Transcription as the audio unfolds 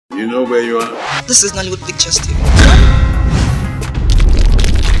You know where you are? This is Nollywood Pictures TV.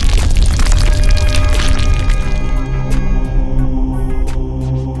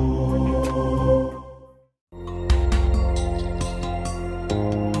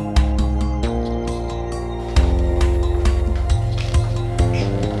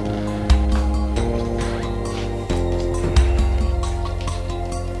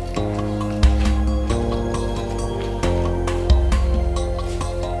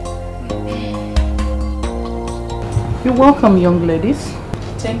 You're welcome, young ladies.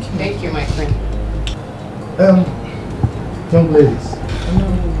 Thank you. Thank you, my friend. Young ladies.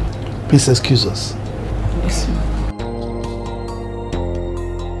 Please excuse us. Yes, ma'am.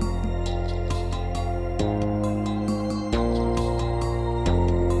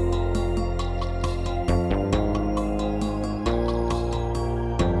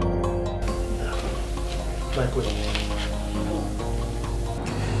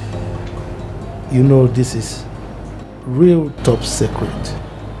 You know this is real top secret,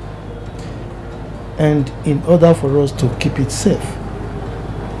 and in order for us to keep it safe,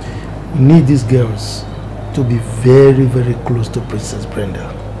 we need these girls to be very, very close to Princess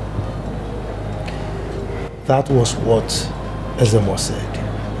Brenda. That was what Ezemo said.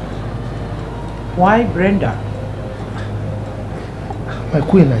 Why Brenda? My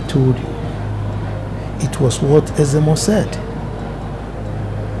queen, I told you, it was what Ezemo said.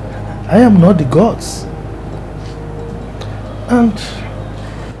 I am not the gods. And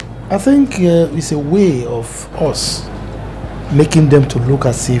I think it's a way of us making them to look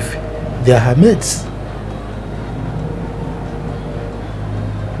as if they are her mates.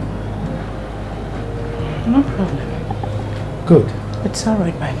 No problem. Good. It's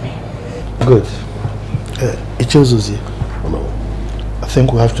alright by me. Good. Uzozie. No. I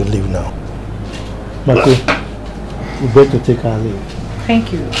think we have to leave now. My queen, we better take our leave.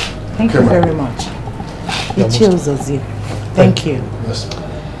 Thank you. Thank you very much. Uzozie. Thank you. Yes.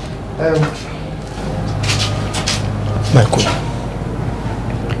 My queen,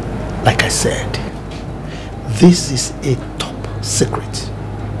 like I said, this is a top secret,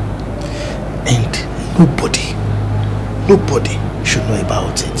 and nobody should know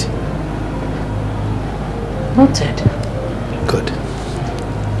about it. Noted. Good.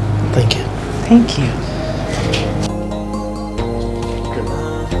 Thank you. Thank you.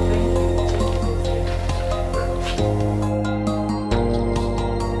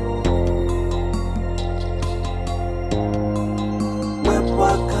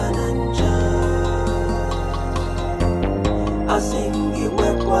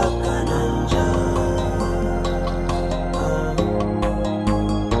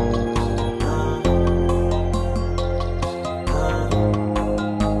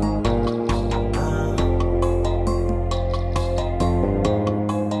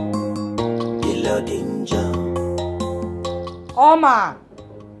 Oma!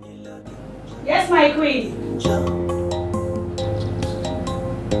 Yes, my queen.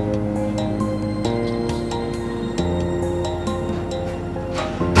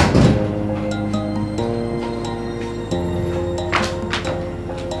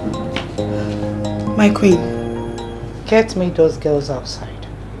 My queen. Get me those girls outside.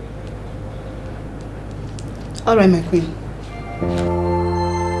 Alright, my queen.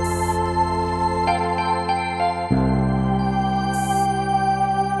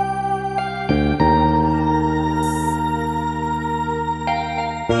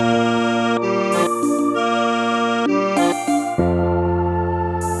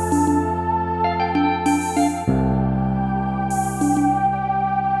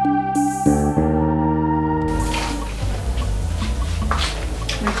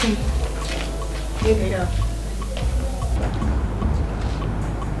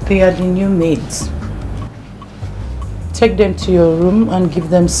 They are the new maids. Take them to your room and give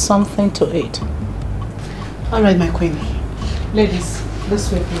them something to eat. All right, my queen. Ladies,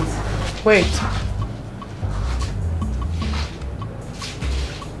 this way, please. Wait.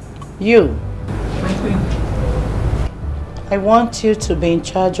 You. My queen. I want you to be in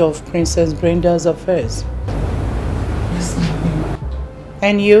charge of Princess Brenda's affairs. Yes, my queen.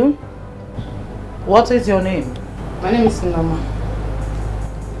 And you? What is your name? My name is Nama.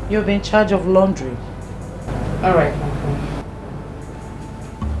 You'll be in charge of laundry. Alright, my friend.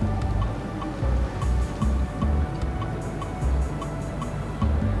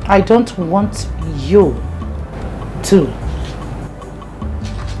 I don't want you to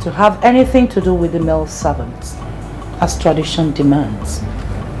have anything to do with the male servants, as tradition demands.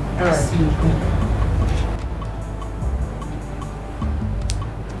 Alright.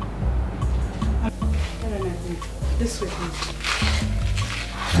 This way, please.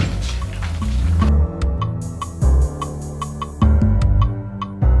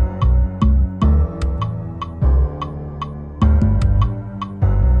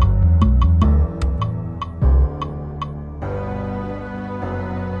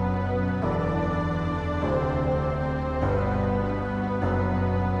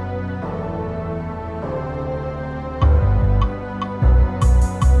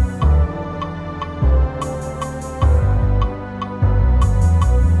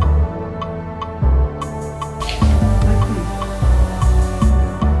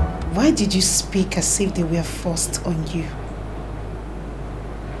 Why did you speak as if they were forced on you?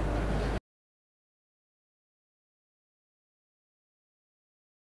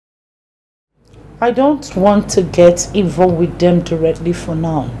 I don't want to get involved with them directly for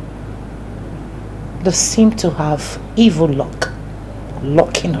now. They seem to have evil luck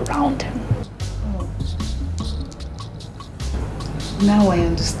lurking around them. Now I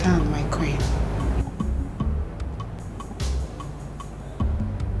understand, my queen.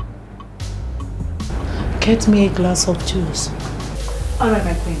 Get me a glass of juice. Alright,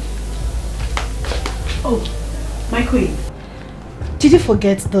 my queen. Oh, my queen. Did you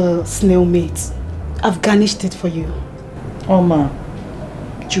forget the snail meat? I've garnished it for you. Oma,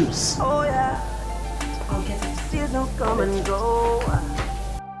 juice. Oh yeah, I'll get it. Seasons come and go,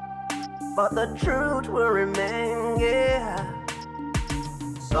 but the truth will remain, yeah.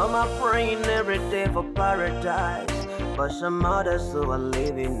 Some are praying every day for paradise, but some others who are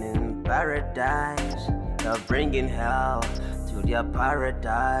living in paradise, they're bringing hell to their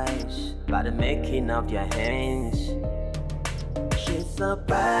paradise by the making of their hands. She's a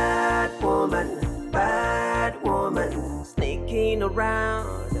bad woman, sneaking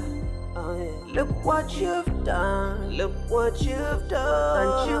around. Oh, yeah. Look what you've done, look what you've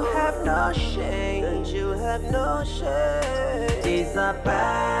done. And you have no shame, and you have no shame. These are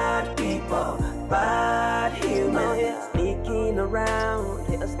bad people, bad humans, oh, yeah. Sneaking around,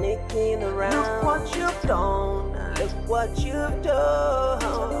 they're sneaking around. Look what you've done, look what you've done.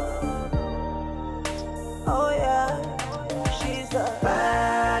 Oh yeah. She's a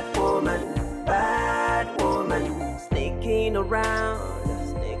bad woman, sneaking around,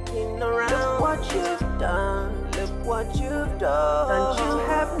 sneaking around. Look what you've done, look what you've done. And you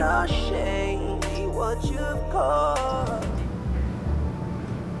have no shame, see what you've caused.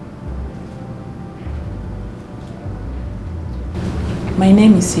 My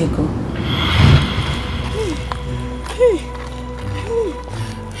name is Ego.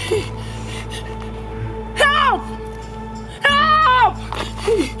 Help! Help!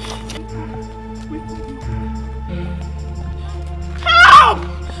 Help!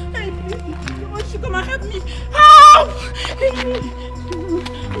 Hey, please, why should you come and help me? Help! Help!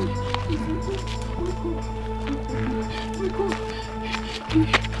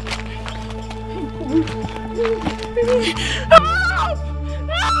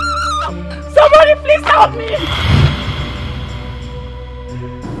 Help! Somebody please help me!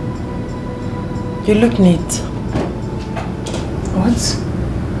 You look neat. What?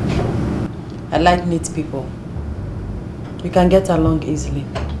 I like neat people. We can get along easily.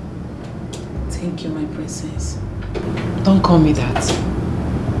 Thank you, my princess. Don't call me that.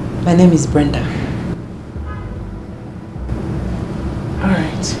 My name is Brenda.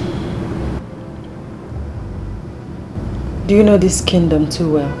 Alright. Do you know this kingdom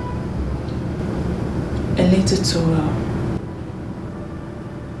too well? A little too well.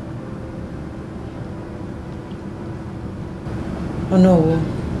 Oh no.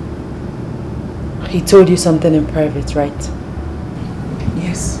 He told you something in private, right?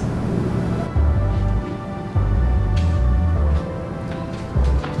 Yes.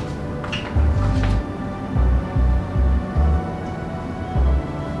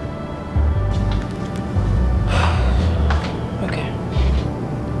 Okay.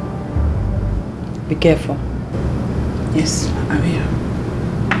 Be careful. Yes, I will.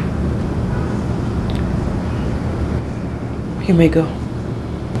 You may go.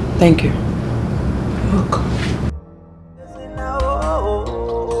 Thank you. You're welcome.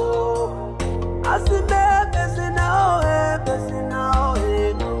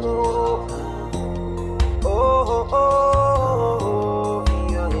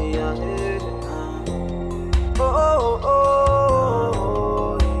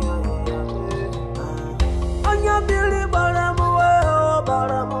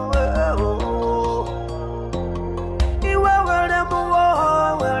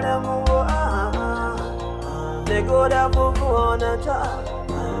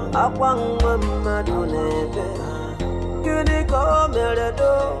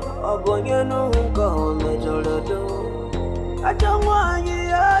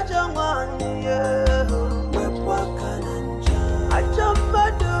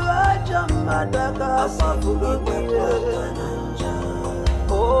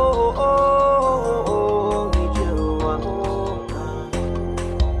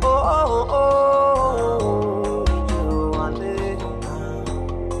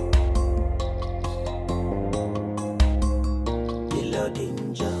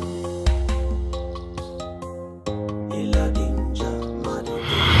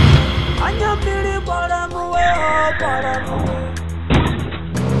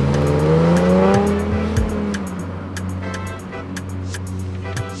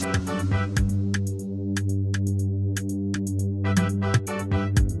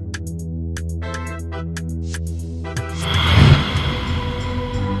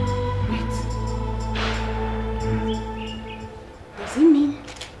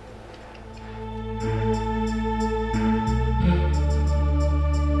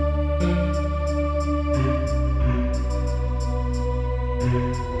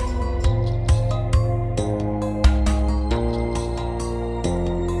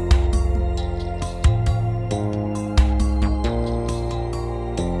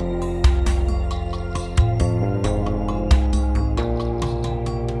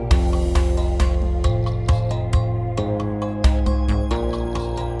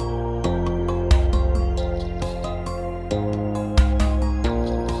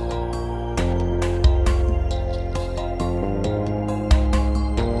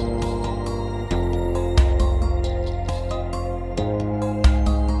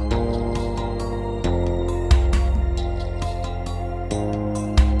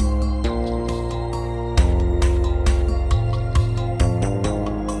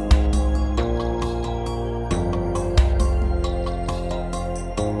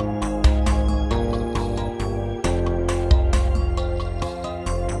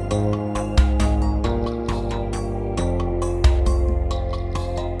 Oh,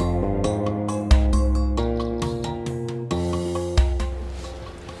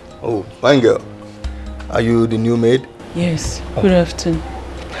 fine girl. Are you the new maid? Yes. Good afternoon.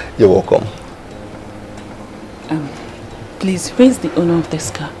 You're welcome. Please, who is the owner of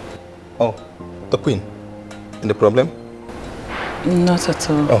this car? Oh, the queen. Any problem? Not at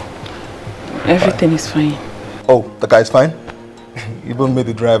all. Oh. Everything is fine. Oh, the guy's fine? Even me,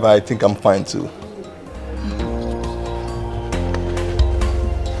 the driver, I think I'm fine too.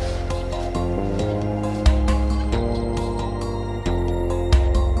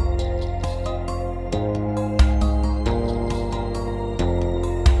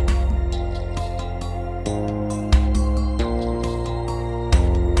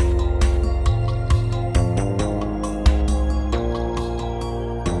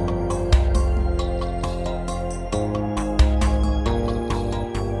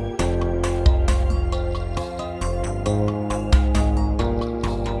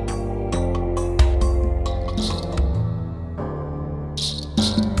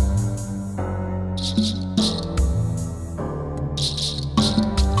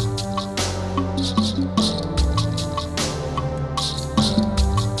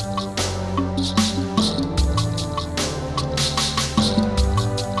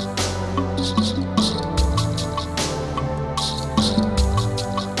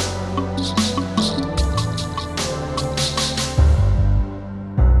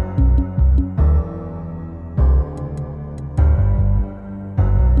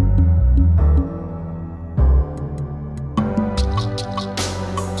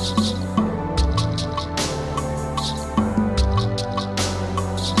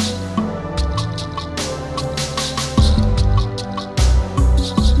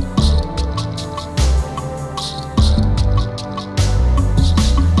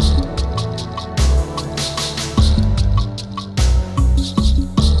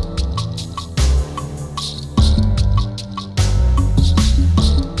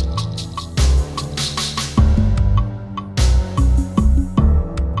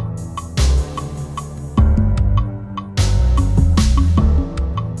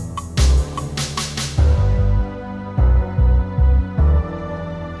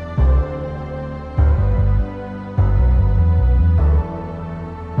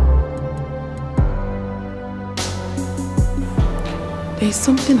 There's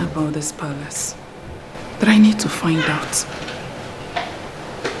something about this palace that I need to find out.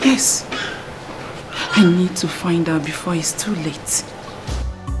 Yes, I need to find out before it's too late.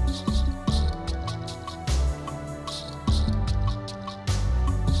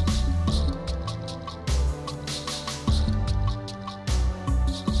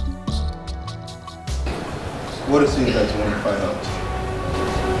 What is it that you want to find out?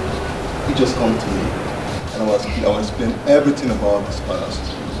 You just come to me and I will explain everything about this palace.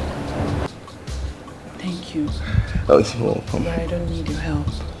 Thank you. Oh, you're welcome. But I don't need your help.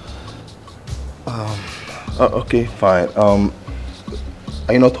 Okay, fine. Are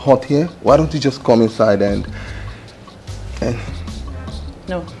you not hot here? Why don't you just come inside and...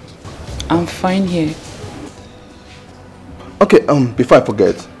 No, I'm fine here. Okay, before I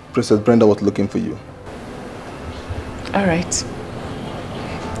forget, Princess Brenda was looking for you. All right.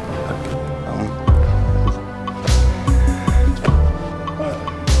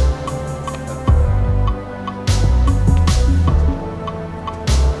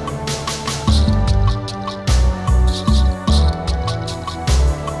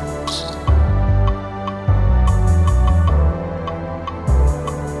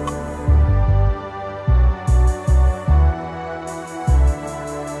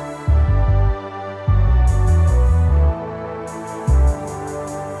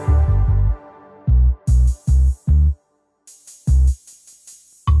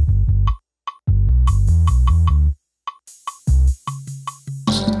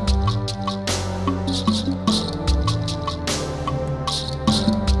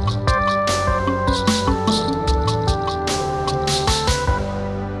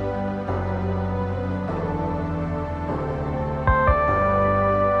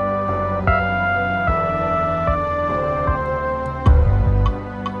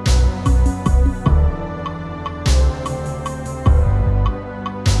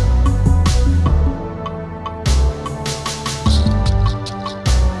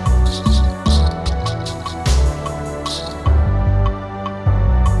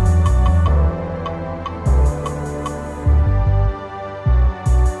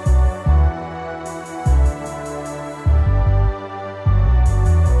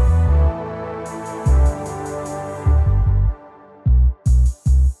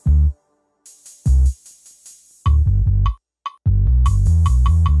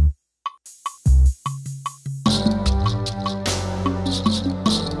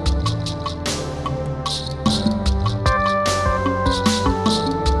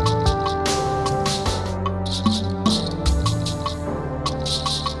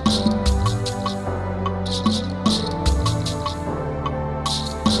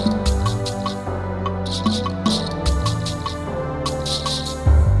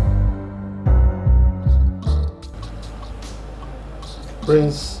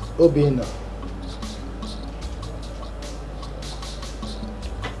 Prince Obina.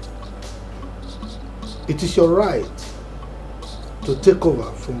 It is your right to take over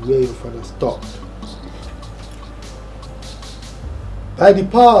from where your father stopped. By the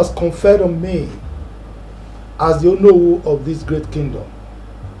powers conferred on me as the Onowu of this great kingdom,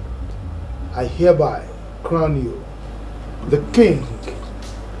 I hereby crown you the king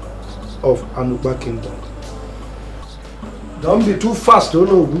of Anukpa kingdom. Don't be too fast,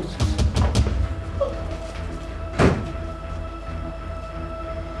 Onowu.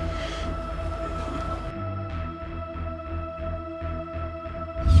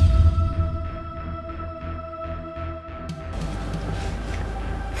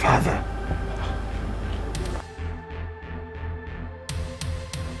 Father.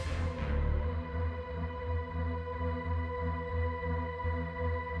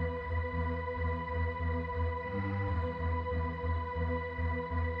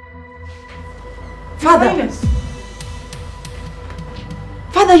 Father!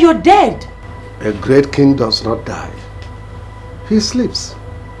 Father, you're dead! A great king does not die. He sleeps.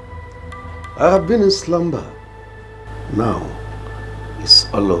 I have been in slumber. Now, it's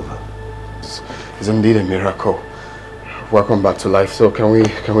all over. It's indeed a miracle. Welcome back to life. So can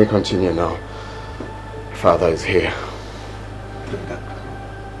we continue now? Father is here.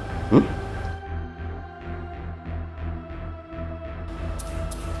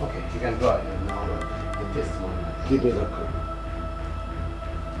 Okay, you can go ahead now. The testimony. Give me the code.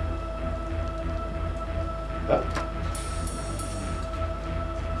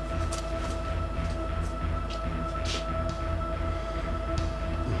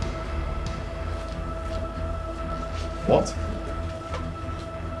 What?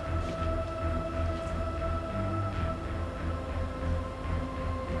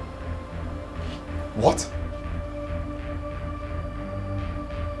 What?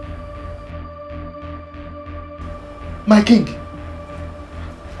 My king,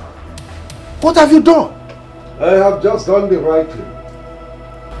 what have you done? I have just done the right thing.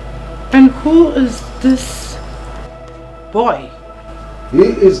 And who is this boy? He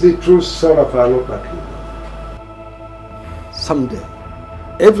is the true son of Anukpa kingdom. Someday,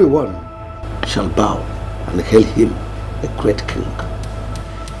 everyone shall bow and hail him a great king.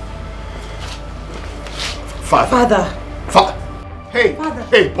 Father. Father. Hey. Father.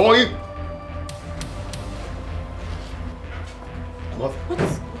 Hey, boy.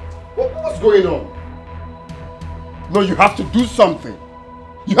 What's going on? No, you have to do something.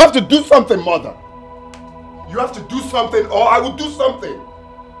 You have to do something, mother. You have to do something or I will do something.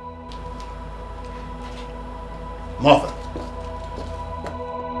 Mother.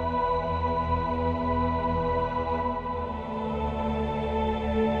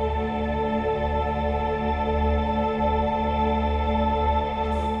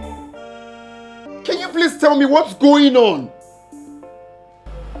 Can you please tell me what's going on?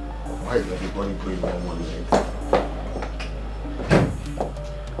 Why is everybody going on one leg?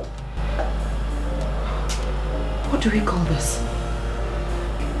 What do we call this?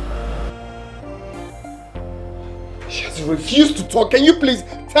 She has refused to talk. Can you please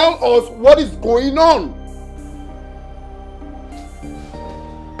tell us what is going on?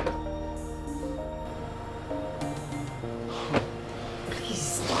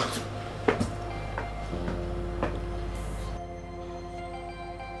 Please.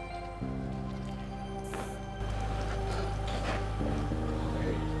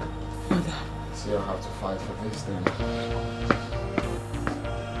 Mother. So I'll have to fight for this then.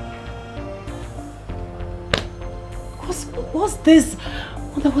 What's this?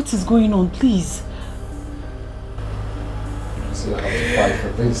 Mother, what is going on, please? So I'll have to fight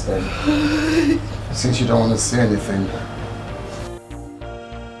for this then. Since you don't want to say anything.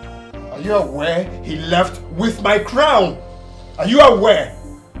 Are you aware he left with my crown? Are you aware?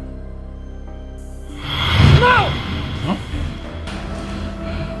 No! Huh?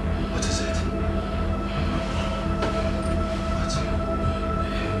 What is it?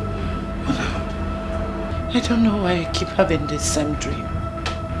 What happened? I don't know why I keep having this same dream.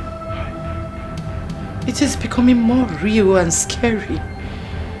 It is becoming more real and scary.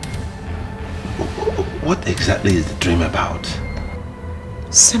 What exactly is the dream about?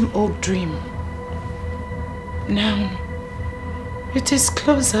 Same old dream. Now, it is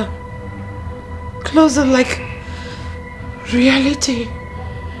closer. Closer like reality.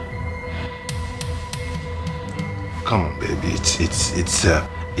 Come on, baby. It's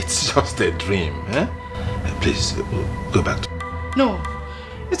just a dream, eh? Please, go back to... No,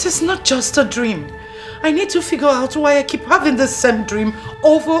 it is not just a dream. I need to figure out why I keep having the same dream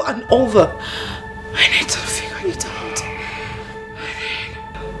over and over. I need to figure it out.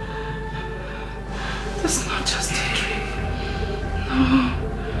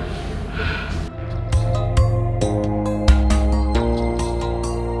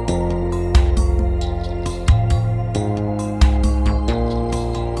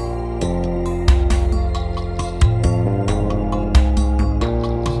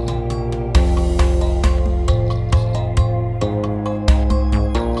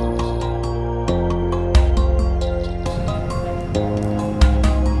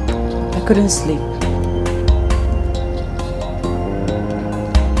 couldn't sleep.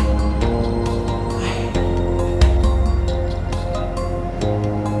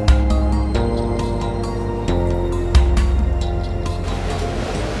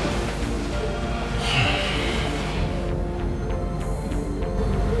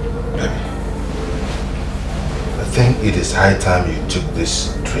 It is high time you took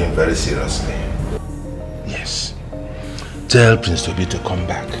this dream very seriously. Yes. Tell Prince Toby to come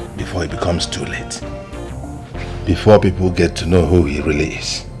back before it becomes too late. Before people get to know who he really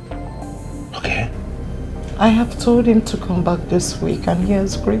is. Okay? I have told him to come back this week and he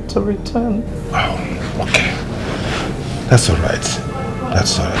has agreed to return. Oh, okay. That's alright.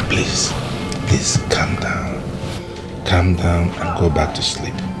 That's alright. Please. Please calm down. Calm down and go back to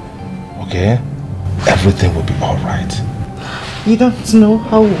sleep. Okay? Everything will be alright. You don't know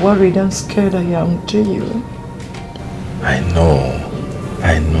how worried and scared I am, do you? I know.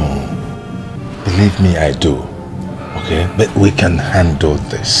 I know. Believe me, I do. Okay? But we can handle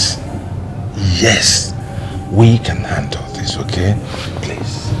this. Yes, we can handle this, okay?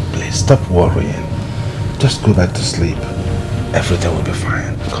 Please, please, stop worrying. Just go back to sleep. Everything will be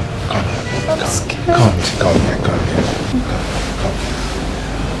fine. Come here. I'm scared. Come here.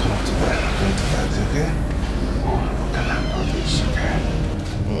 Come to bed, okay?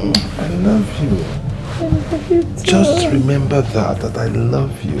 I love you. I love you too. Just remember that I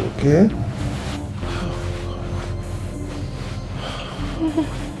love you, okay?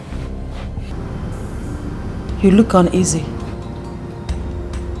 You look uneasy.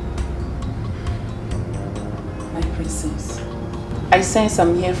 My princess, I sense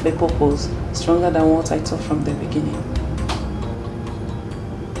I'm here for a purpose stronger than what I thought from the beginning.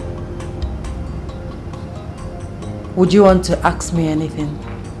 Would you want to ask me anything?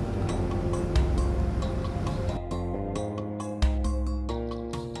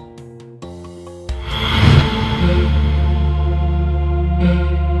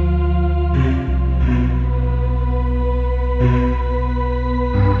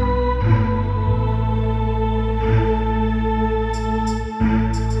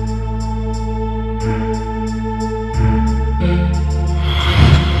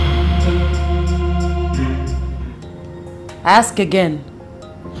 Ask again.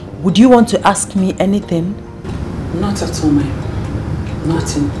 Would you want to ask me anything? Not at all, ma'am.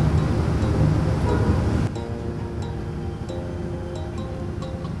 Nothing.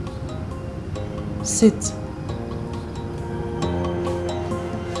 Sit.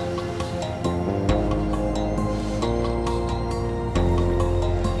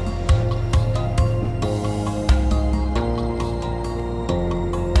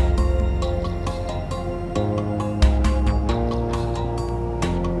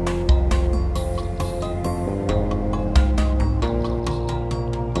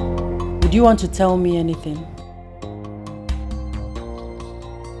 Do you want to tell me anything?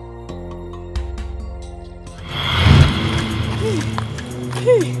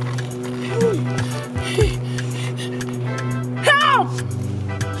 Help!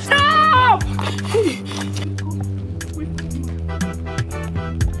 Help!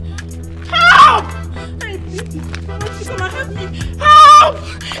 Help! Hey, please, come and help me. Help!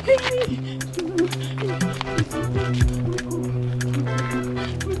 Help!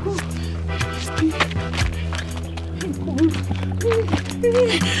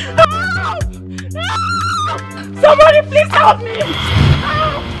 Help! Somebody please help me!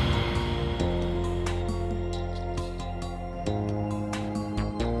 Help!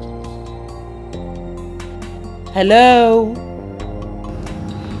 Hello?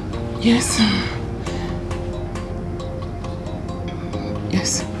 Yes.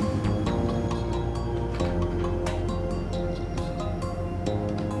 Yes.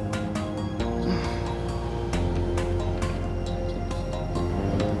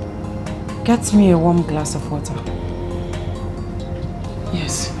 Get me a warm glass of water.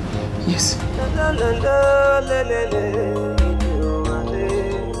 Yes. Yes.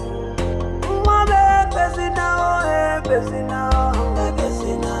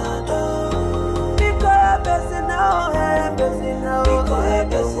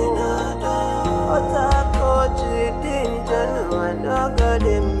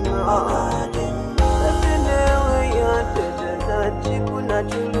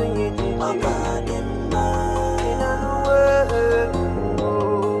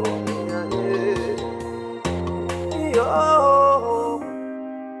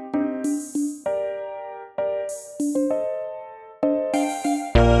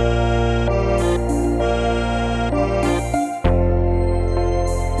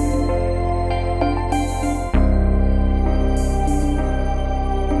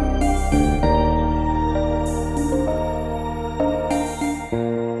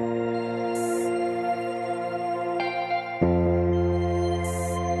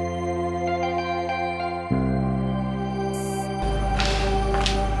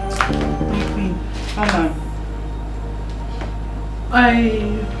 Tana.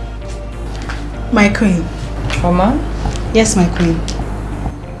 My queen. Mama? Yes, my queen.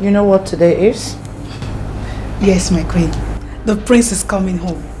 You know what today is? Yes, my queen. The prince is coming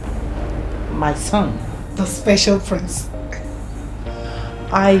home. My son. The special prince.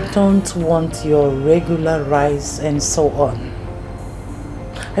 I don't want your regular rice and so on.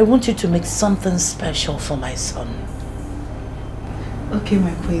 I want you to make something special for my son. Okay,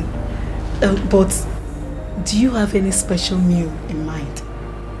 my queen. But do you have any special meal in mind?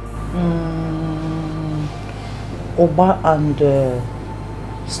 Oba and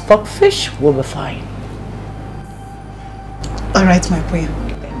stockfish will be fine. Alright, my queen.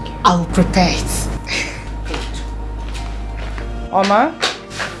 Thank you. I'll prepare it. Oma?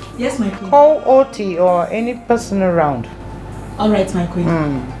 Yes, my queen. Call Oti or any person around. Alright, my queen.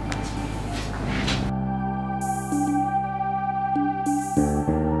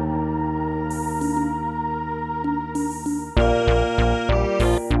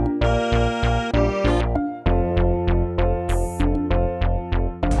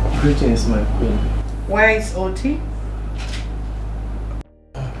 Greetings, my queen. Where is Oti?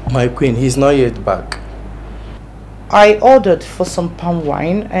 My queen, he's not yet back. I ordered for some palm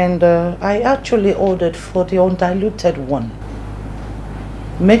wine and I actually ordered for the undiluted one.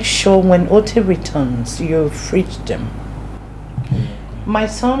 Make sure when Oti returns, you fridge them. My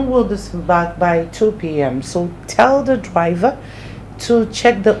son will disembark by 2 p.m. so tell the driver to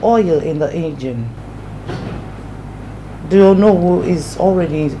check the oil in the engine. Do you know who is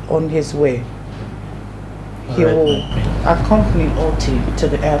already on his way? He will accompany Oti to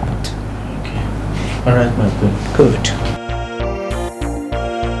the airport. Okay. Alright, my queen. Good.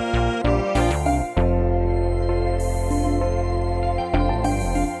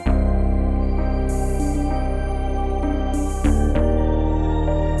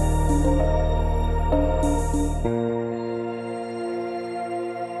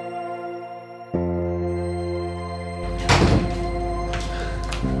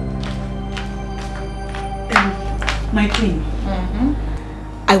 My queen,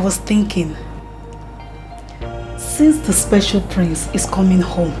 I was thinking, since the special prince is coming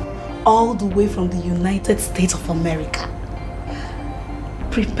home all the way from the United States of America,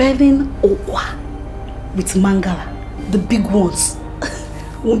 preparing okwa with mangala, the big ones,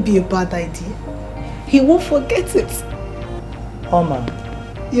 won't be a bad idea. He won't forget it. Oma.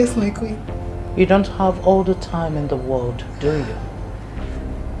 Yes, my queen. You don't have all the time in the world, do you?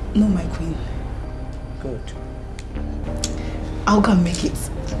 No, my queen. Good. I'll go and make it.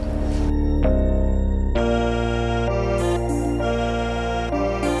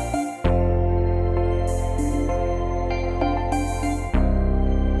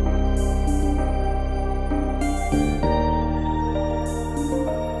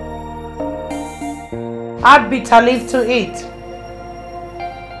 Add bitter leaf to it.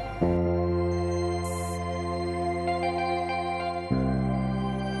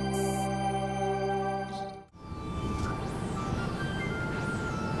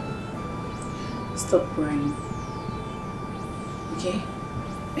 Stop crying. Okay?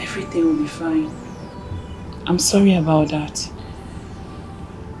 Everything will be fine. I'm sorry about that.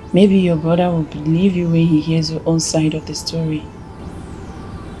 Maybe your brother will believe you when he hears your own side of the story.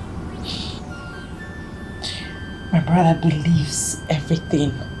 My brother believes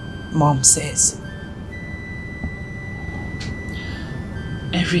everything Mom says.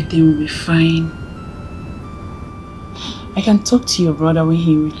 Everything will be fine. I can talk to your brother when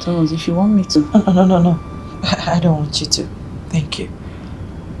he returns if you want me to. No. I don't want you to. Thank you.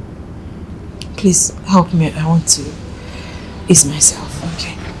 Please help me. I want to ease myself.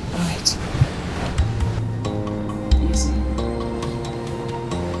 Okay. Alright. Yes.